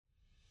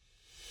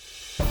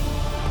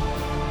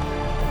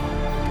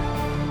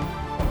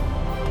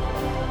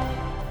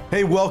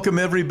Hey, welcome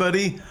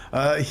everybody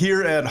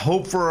here at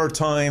Hope for Our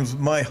Times.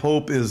 My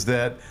hope is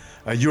that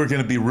you're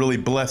going to be really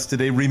blessed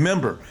today.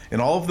 Remember,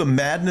 in all of the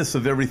madness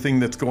of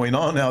everything that's going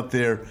on out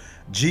there,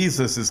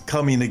 Jesus is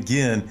coming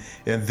again,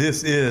 and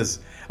this is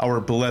our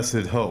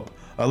blessed hope.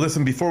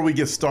 Listen, before we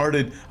get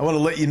started, I want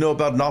to let you know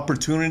about an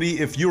opportunity.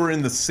 If you're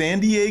in the San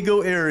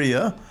Diego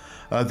area,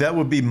 that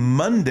would be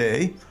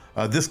Monday,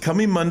 this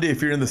coming Monday.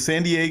 If you're in the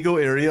San Diego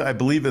area, I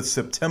believe it's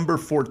September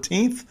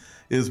 14th.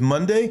 Is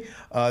Monday.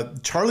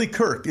 Charlie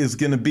Kirk is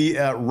going to be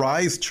at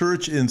Rise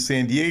Church in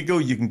San Diego.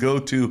 You can go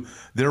to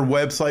their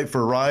website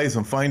for Rise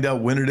and find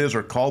out when it is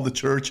or call the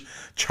church.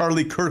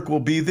 Charlie Kirk will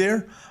be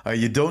there.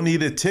 You don't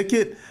need a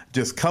ticket.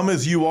 Just come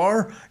as you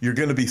are. You're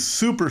going to be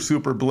super,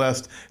 super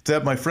blessed. It's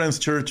at my friend's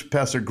church,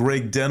 Pastor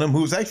Greg Denham,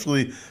 who's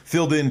actually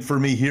filled in for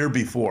me here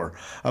before.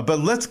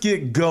 But let's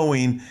get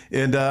going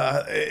and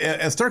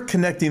start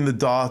connecting the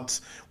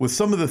dots with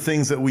some of the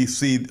things that we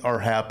see are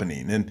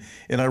happening.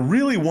 And I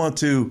really want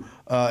to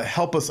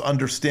help us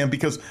understand,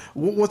 because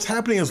what's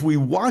happening is we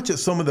watch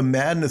as some of the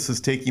madness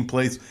is taking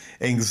place.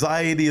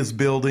 Anxiety is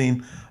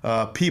building.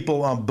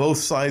 People on both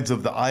sides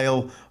of the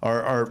aisle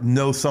are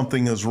know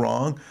something is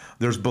wrong.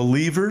 There's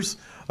believers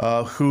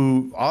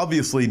who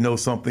obviously know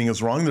something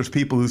is wrong. There's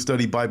people who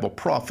study Bible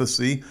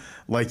prophecy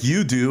like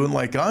you do and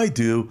like I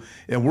do,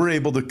 and we're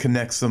able to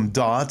connect some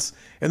dots.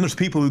 And there's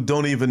people who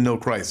don't even know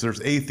Christ.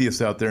 There's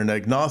atheists out there and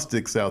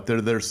agnostics out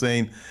there that are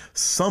saying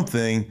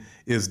something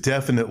is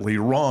definitely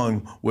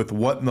wrong with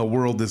what in the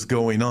world is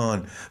going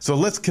on. So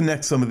let's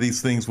connect some of these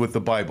things with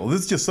the Bible.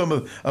 This is just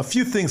a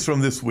few things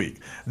from this week.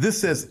 This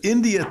says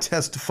India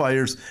test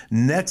fires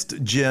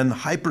next-gen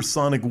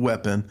hypersonic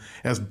weapon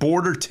as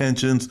border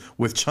tensions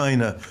with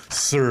China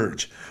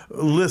surge.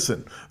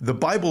 Listen, the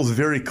Bible is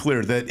very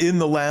clear that in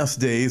the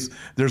last days,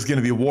 there's going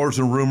to be wars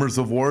and rumors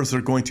of wars.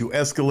 They're going to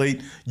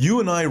escalate.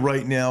 You and I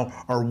right now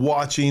are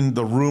watching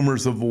the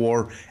rumors of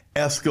war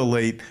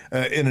escalate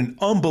in an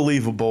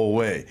unbelievable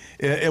way.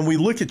 And we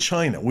look at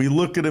China, we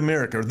look at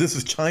America. This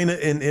is China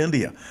and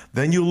India.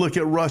 Then you look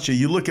at Russia,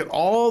 you look at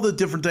all the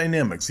different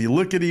dynamics. You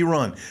look at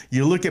Iran,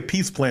 you look at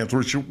peace plans,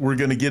 which we're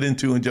going to get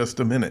into in just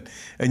a minute.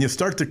 And you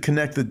start to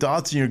connect the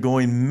dots and you're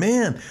going,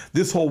 man,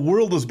 this whole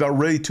world is about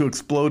ready to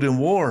explode in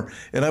war.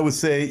 And I would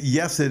say,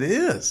 yes, it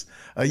is.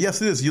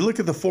 Yes, it is. You look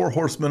at the four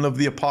horsemen of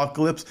the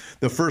apocalypse.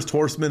 The first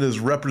horseman is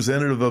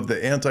representative of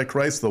the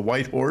Antichrist, the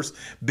white horse,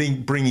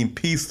 bringing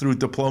peace through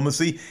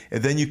diplomacy.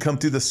 And then you come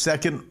to the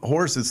second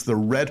horse. It's the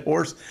red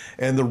horse.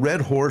 And the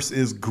red horse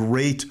is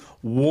great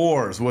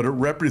wars, what it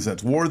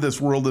represents. War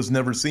this world has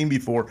never seen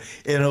before.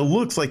 And it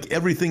looks like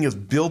everything is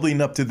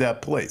building up to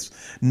that place.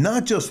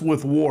 Not just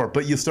with war,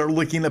 but you start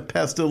looking at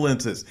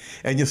pestilences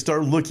and you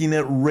start looking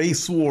at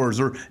race wars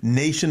or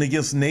nation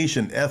against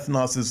nation.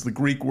 Ethnos is the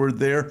Greek word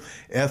there.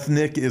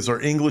 Ethnic is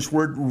our English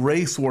word.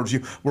 Race wars.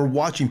 We're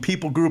watching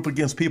people group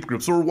against people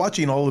group. So we're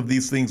watching all of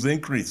these things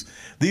increase.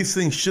 These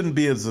things shouldn't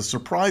be as a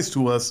surprise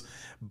to us,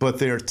 but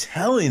they are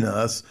telling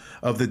us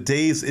of the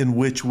days in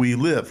which we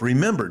live.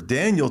 Remember,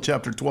 Daniel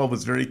chapter 12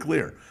 is very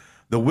clear.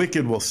 The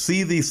wicked will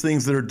see these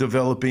things that are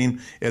developing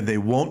and they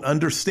won't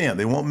understand.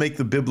 They won't make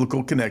the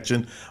biblical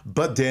connection.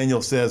 But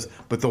Daniel says,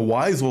 but the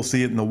wise will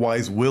see it and the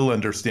wise will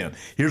understand.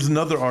 Here's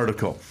another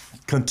article.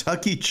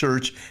 Kentucky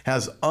church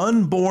has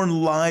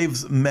Unborn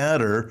Lives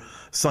Matter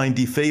sign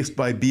defaced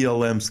by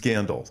BLM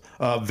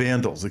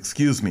vandals.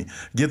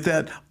 Get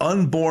that?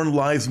 Unborn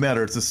Lives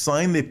Matter. It's a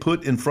sign they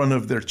put in front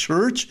of their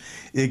church.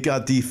 It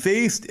got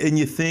defaced, and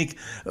you think,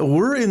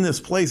 we're in this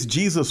place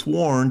Jesus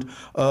warned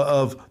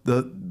of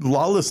the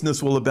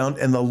lawlessness will abound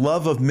and the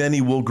love of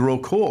many will grow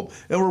cold.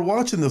 And we're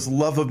watching this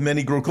love of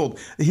many grow cold.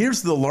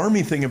 Here's the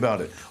alarming thing about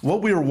it.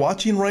 What we are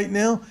watching right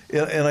now,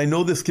 and I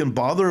know this can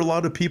bother a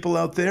lot of people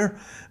out there,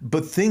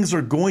 but things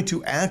are going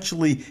to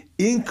actually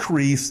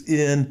increase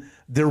in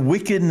their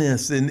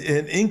wickedness and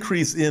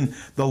increase in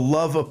the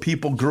love of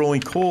people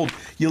growing cold.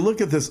 You look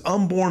at this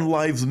Unborn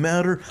Lives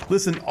Matter.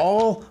 Listen,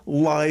 all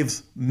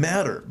lives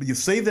matter. You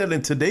say that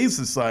in today's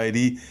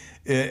society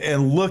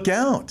and look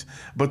out.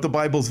 But the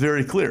Bible's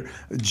very clear.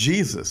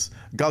 Jesus,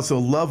 God so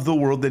loved the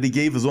world that he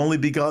gave his only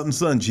begotten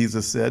son,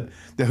 Jesus said,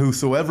 that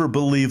whosoever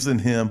believes in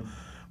him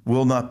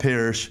will not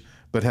perish,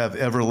 but have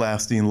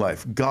everlasting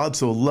life. God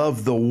so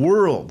loved the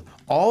world.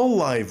 All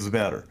lives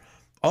matter.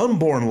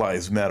 Unborn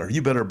lives matter.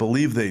 You better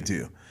believe they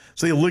do.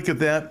 So you look at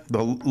that,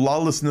 the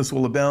lawlessness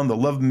will abound, the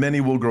love of many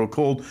will grow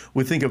cold.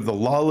 We think of the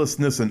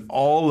lawlessness in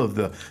all of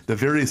the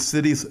various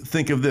cities.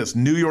 Think of this,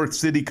 New York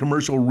City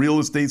commercial real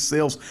estate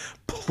sales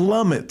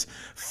plummet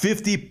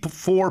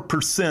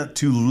 54%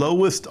 to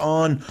lowest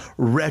on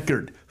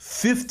record.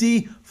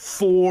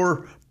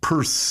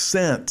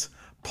 54%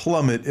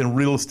 plummet in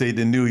real estate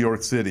in New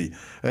York City.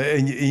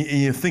 And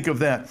you think of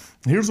that.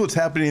 Here's what's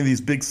happening in these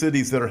big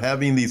cities that are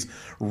having these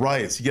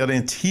riots. You got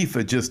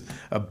Antifa just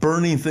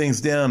burning things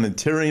down and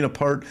tearing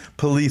apart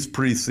police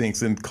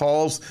precincts and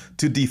calls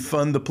to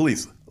defund the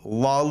police.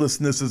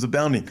 lawlessness is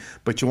abounding.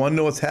 But you want to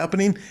know what's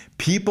happening?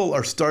 People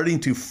are starting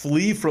to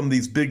flee from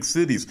these big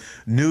cities.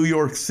 New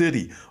York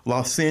City,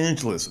 Los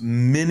Angeles,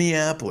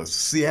 Minneapolis,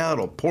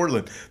 Seattle,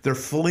 Portland. They're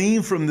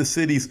fleeing from the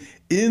cities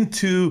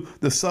into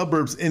the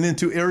suburbs and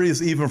into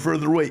areas even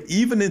further away,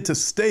 even into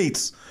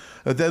states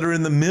that are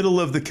in the middle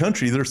of the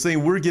country. They're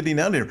saying, we're getting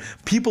out of here.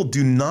 People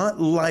do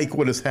not like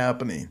what is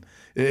happening.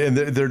 And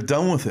they're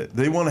done with it.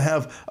 They want to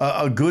have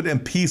a good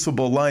and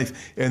peaceable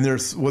life, and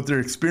what they're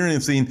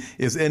experiencing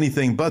is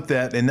anything but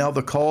that. And now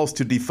the calls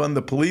to defund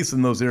the police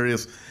in those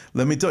areas.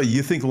 Let me tell you,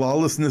 you think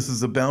lawlessness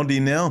is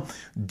abounding now?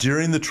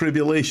 During the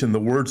tribulation,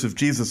 the words of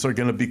Jesus are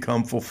going to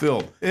become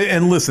fulfilled.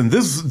 And listen,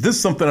 this is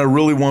something I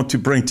really want to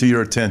bring to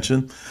your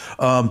attention.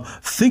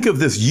 Think of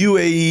this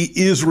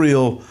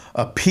UAE-Israel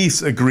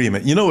peace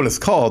agreement. You know what it's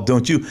called,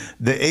 don't you?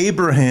 The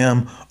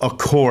Abraham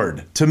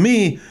Accord. To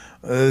me,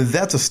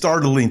 that's a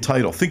startling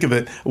title. Think of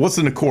it. What's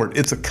an accord?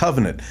 It's a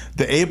covenant.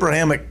 The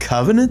Abrahamic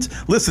covenant?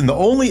 Listen, the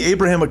only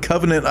Abrahamic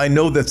covenant I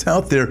know that's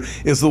out there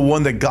is the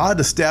one that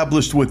God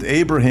established with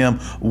Abraham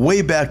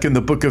way back in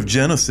the book of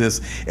Genesis.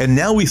 And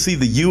now we see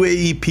the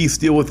UAE peace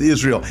deal with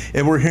Israel.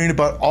 And we're hearing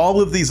about all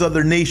of these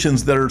other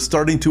nations that are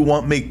starting to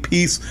want to make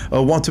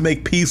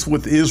peace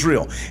with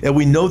Israel. And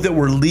we know that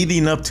we're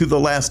leading up to the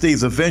last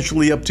days,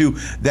 eventually up to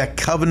that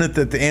covenant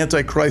that the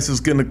Antichrist is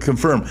going to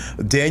confirm.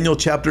 Daniel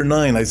chapter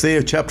 9,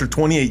 Isaiah chapter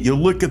 28. You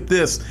look at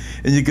this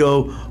and you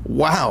go,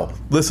 wow.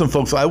 Listen,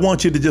 folks, I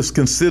want you to just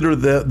consider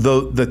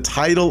the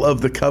title of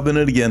the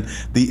covenant again,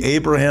 the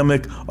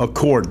Abrahamic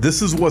Accord.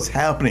 This is what's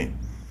happening.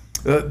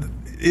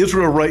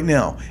 Israel right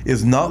now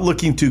is not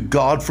looking to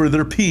God for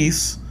their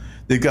peace.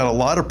 They've got a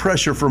lot of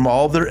pressure from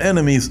all their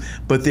enemies,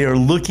 but they are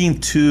looking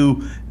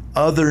to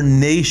other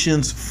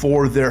nations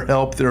for their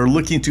help. They're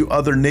looking to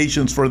other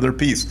nations for their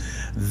peace.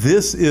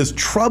 This is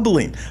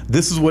troubling.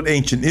 This is what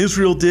ancient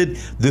Israel did.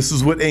 This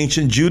is what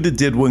ancient Judah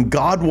did when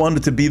God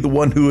wanted to be the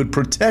one who would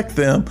protect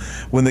them.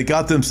 When they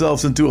got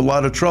themselves into a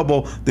lot of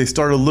trouble, they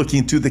started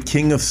looking to the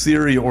king of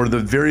Syria or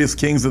the various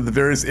kings of the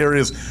various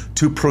areas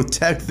to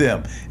protect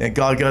them. And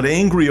God got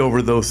angry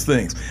over those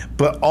things.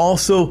 But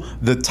also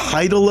the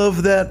title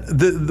of that,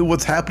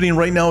 what's happening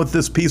right now with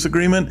this peace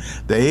agreement,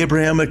 the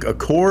Abrahamic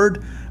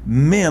Accord,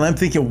 man, I'm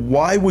thinking,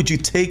 why would you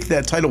take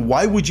that title?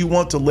 Why would you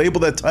want to label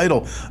that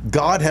title?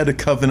 God had a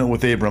covenant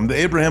with Abraham, the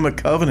Abrahamic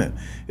covenant.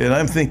 And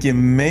I'm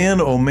thinking,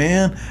 man, oh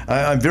man,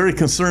 I'm very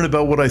concerned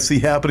about what I see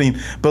happening.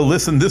 But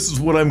listen, this is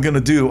what I'm going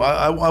to do.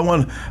 I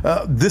want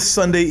this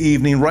Sunday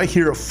evening, right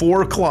here at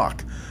 4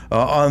 o'clock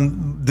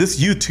on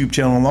this YouTube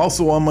channel and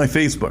also on my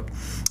Facebook,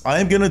 I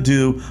am going to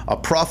do a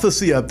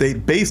prophecy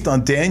update based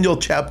on Daniel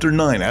chapter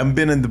 9. I haven't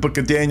been in the book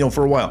of Daniel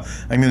for a while.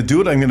 I'm going to do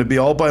it. I'm going to be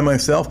all by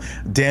myself.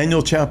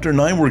 Daniel chapter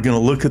 9, we're going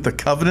to look at the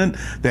covenant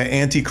that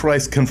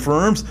Antichrist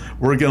confirms.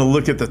 We're going to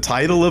look at the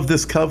title of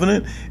this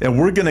covenant, and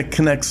we're going to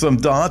connect some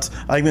dots.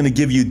 I'm going to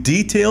give you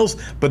details,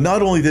 but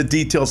not only the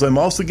details, I'm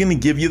also going to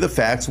give you the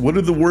facts. What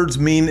do the words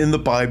mean in the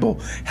Bible?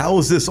 How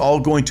is this all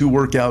going to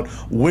work out?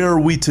 Where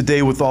are we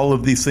today with all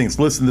of these things?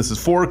 Listen, this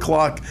is 4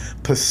 o'clock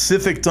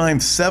Pacific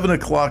time, 7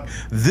 o'clock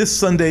this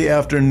Sunday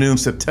afternoon,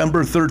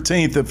 September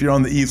 13th, if you're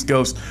on the East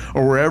Coast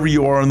or wherever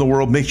you are in the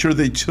world. Make sure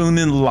they tune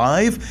in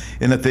live.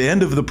 And at the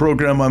end of the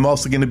program, I'm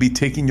also going to be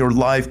taking your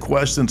live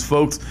questions,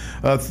 folks.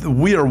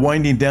 We are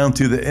winding down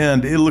to the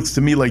end. It looks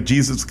to me like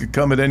Jesus could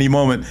come at any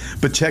moment.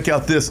 But check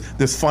out this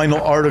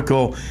final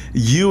article.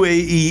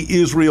 UAE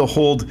Israel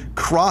hold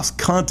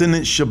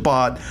cross-continent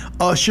Shabbat,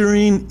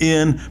 ushering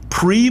in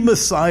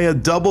pre-Messiah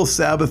double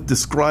Sabbath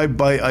described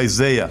by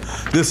Isaiah.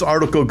 This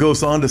article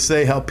goes on to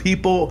say how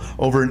people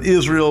over in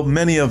Israel,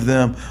 many of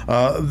them,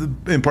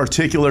 in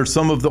particular,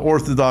 some of the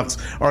Orthodox,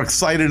 are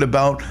excited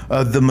about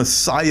the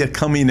Messiah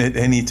coming at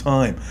any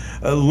time.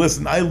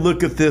 Listen, I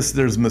look at this,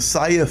 there's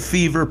Messiah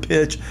fever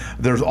pitch.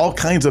 There's all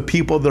kinds of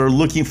people that are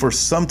looking for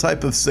some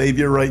type of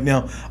Savior right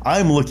now.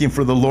 I'm looking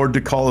for the Lord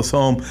to call us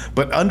home.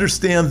 But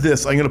understand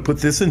this, I'm going to put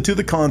this into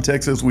the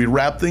context as we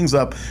wrap things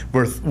up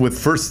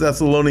with 1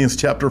 Thessalonians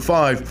chapter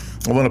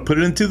 5. I want to put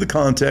it into the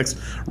context.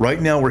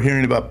 Right now we're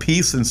hearing about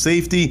peace and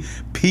safety.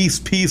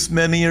 Peace,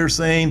 many are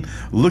saying,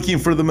 looking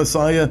for the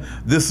Messiah.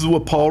 This is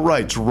what Paul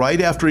writes right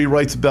after he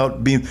writes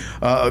about being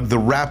the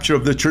rapture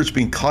of the church,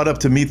 being caught up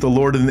to meet the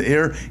Lord in the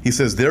air. He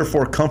says,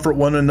 therefore comfort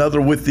one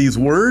another with these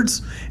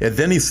words. And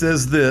then he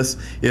says this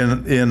in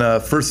 1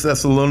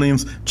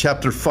 Thessalonians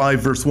chapter 5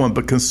 verse 1,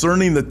 but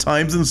concerning the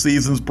times and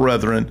seasons,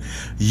 brethren,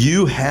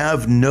 you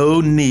have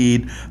no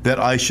need that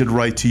I should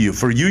write to you,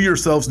 for you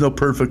yourselves know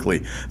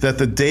perfectly that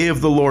the day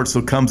of the Lord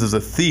so comes as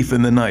a thief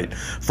in the night.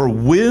 For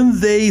when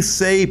they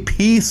say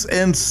peace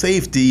and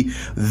safety,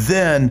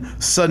 then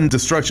sudden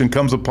destruction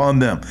comes upon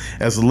them,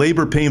 as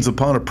labor pains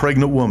upon a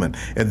pregnant woman,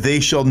 and they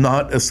shall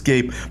not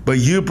escape. But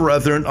you,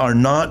 brethren, are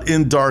not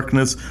in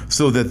darkness,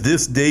 so that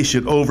this day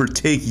should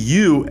overtake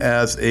you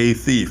as a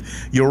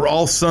thief. You are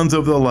all sons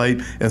of the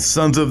light and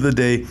sons of the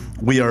day.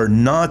 We are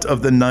not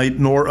of the night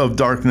nor of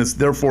darkness.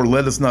 Therefore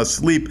let us not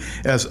sleep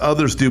as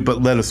others do,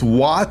 but let us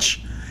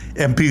watch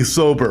and be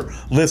sober.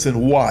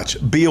 Listen, watch.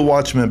 Be a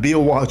watchman. Be a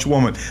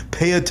watchwoman.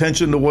 Pay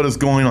attention to what is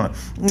going on.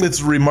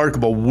 It's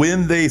remarkable.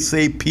 When they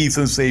say peace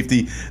and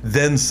safety,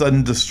 then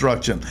sudden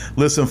destruction.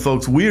 Listen,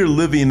 folks, we are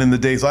living in the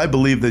days, I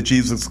believe that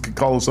Jesus could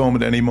call us home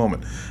at any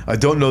moment. I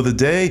don't know the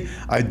day.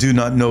 I do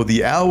not know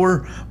the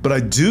hour, but I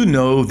do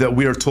know that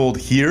we are told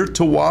here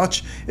to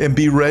watch and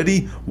be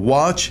ready,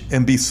 watch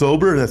and be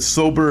sober. That's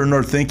sober in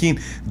our thinking.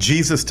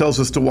 Jesus tells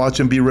us to watch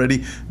and be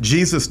ready.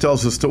 Jesus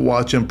tells us to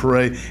watch and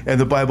pray. And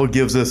the Bible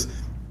gives us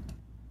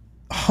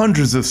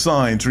hundreds of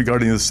signs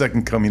regarding the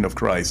second coming of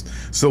Christ,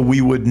 so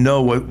we would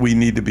know what we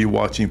need to be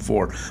watching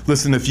for.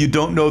 Listen, if you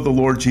don't know the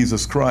Lord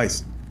Jesus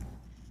Christ,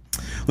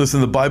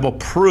 listen, the Bible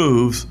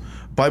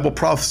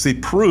prophecy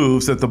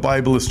proves that the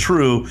Bible is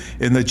true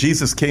and that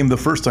Jesus came the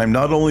first time.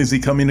 Not only is he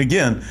coming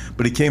again,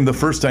 but he came the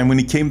first time. When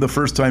he came the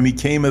first time, he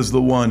came as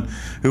the one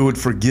who would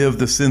forgive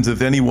the sins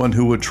of anyone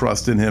who would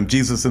trust in him.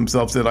 Jesus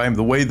himself said, I am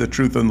the way, the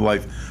truth, and the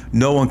life.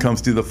 No one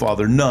comes to the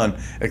Father, none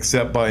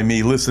except by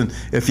me. Listen,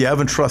 if you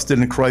haven't trusted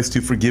in Christ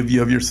to forgive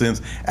you of your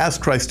sins,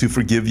 ask Christ to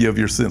forgive you of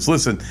your sins.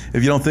 Listen,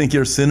 if you don't think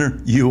you're a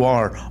sinner, you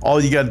are.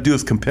 All you got to do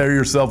is compare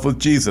yourself with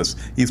Jesus.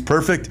 He's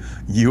perfect.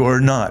 You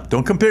are not.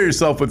 Don't compare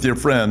yourself with your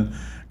friend.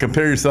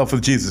 Compare yourself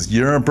with Jesus.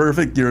 You're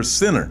imperfect. You're a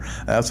sinner.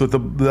 That's what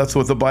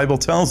the Bible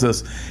tells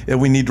us.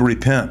 And we need to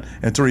repent.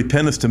 And to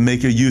repent is to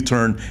make a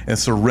U-turn and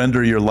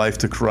surrender your life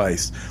to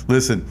Christ.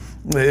 Listen,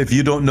 if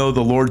you don't know the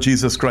Lord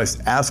Jesus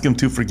Christ, ask him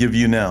to forgive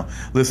you now.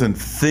 Listen,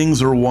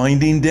 things are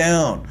winding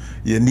down.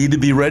 You need to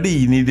be ready.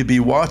 You need to be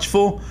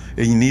watchful.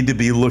 And you need to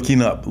be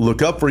looking up.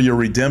 Look up, for your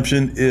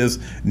redemption is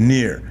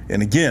near.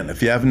 And again,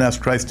 if you haven't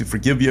asked Christ to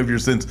forgive you of your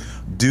sins,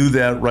 do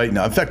that right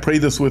now. In fact, pray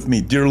this with me.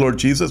 Dear Lord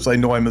Jesus, I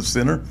know I'm a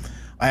sinner.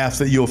 I ask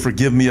that you'll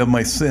forgive me of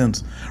my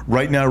sins.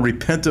 Right now, I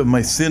repent of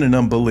my sin and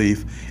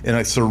unbelief, and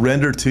I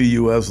surrender to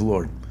you as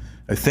Lord.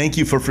 I thank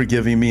you for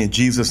forgiving me. In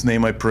Jesus'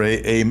 name I pray,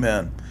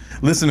 amen.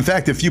 Listen, in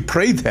fact, if you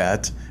prayed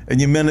that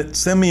and you meant it,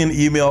 send me an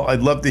email.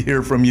 I'd love to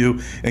hear from you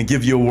and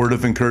give you a word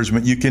of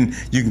encouragement. You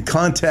can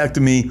contact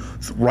me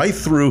right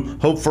through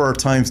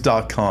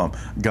hopeforourtimes.com.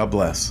 God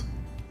bless.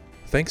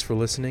 Thanks for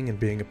listening and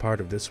being a part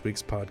of this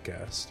week's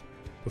podcast.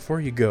 Before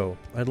you go,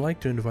 I'd like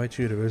to invite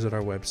you to visit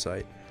our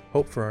website,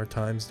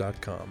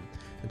 hopeforourtimes.com,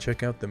 and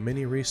check out the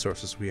many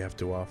resources we have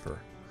to offer.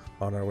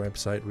 On our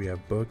website, we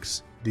have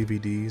books,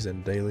 DVDs,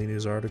 and daily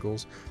news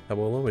articles that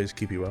will always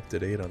keep you up to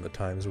date on the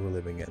times we're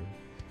living in.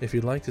 If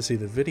you'd like to see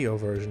the video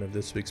version of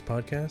this week's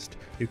podcast,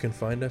 you can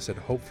find us at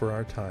Hope for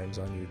Our Times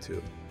on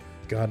YouTube.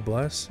 God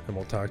bless, and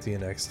we'll talk to you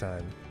next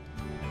time.